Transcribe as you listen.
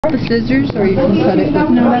The scissors, or you can cut it?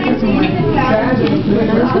 No, that doesn't work.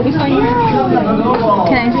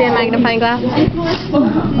 Can I see a magnifying glass?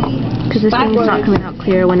 Because this thing's not coming out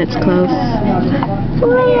clear when it's close.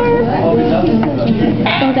 Oh,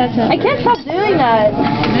 that's it. I can't stop doing that.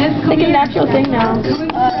 It's like a natural thing now.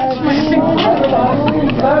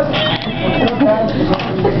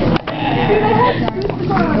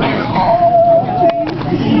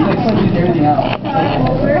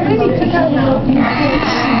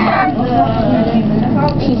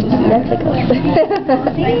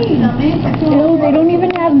 Ew, they don't even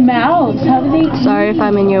have mouths. How do they eat? Sorry if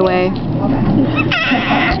I'm in your way.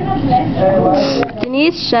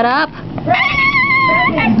 Denise, shut up.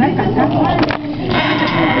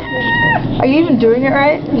 Are you even doing it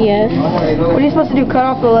right? Yes. What are you supposed to do, cut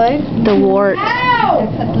off the leg? The wart.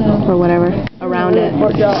 Or whatever. Around it.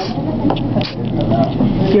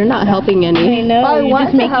 You're not helping any. I know, I you're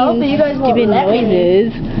want just to help, but you guys making won't stupid let me.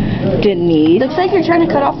 noises. Denise. Looks like you're trying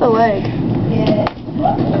to cut off the leg.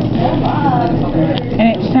 And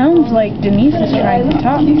it sounds like Denise is trying to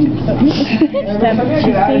talk.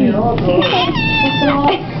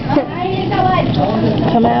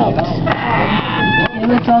 Come out.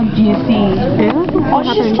 It's all juicy. I'll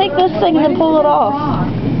just take this thing and then pull it off.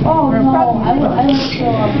 Oh, no,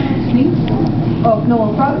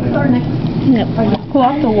 we'll probably start next. Yep. Pull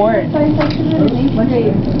off the wart. It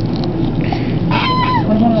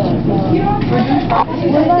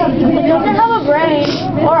doesn't have a brain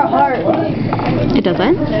or a heart. It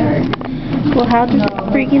doesn't? Well, how does it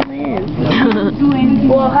freaking live?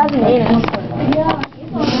 Well, it has an anus.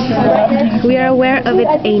 We are aware of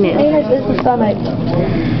its anus. Anus is the stomach.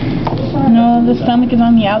 No, the stomach is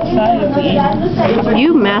on the outside of the anus.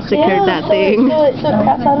 You massacred that thing. So it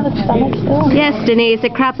craps out of its stomach still? Yes, Denise,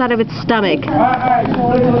 it craps out of its stomach.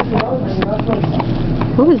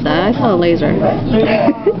 What was that? I saw a laser.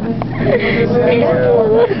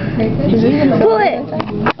 Pull it!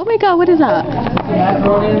 Oh my god, what is that?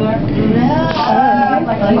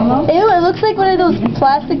 Ew, it looks like one of those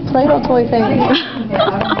plastic Play-Doh toy things.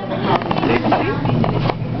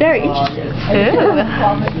 Very interesting. Ooh,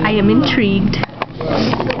 I am intrigued.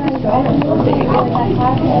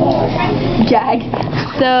 Jag.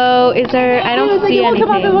 So, is there... I don't see anything.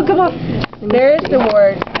 Come on. There is the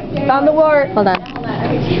wart. Found the wart. Hold on.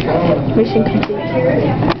 Mission complete.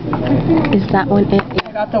 Is that one it?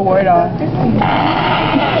 I got the wart off.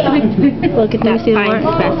 Look at that fine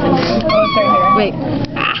specimen. Oh, it's right here. Wait.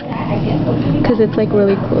 Because it's like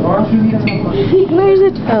really cool. Where is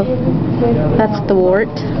it? Oh. That's the wart.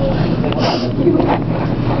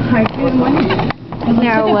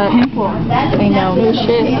 Now what? I know. Oh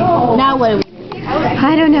shit. Now what do we do?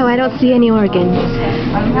 I don't know. I don't see any organs.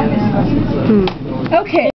 Okay.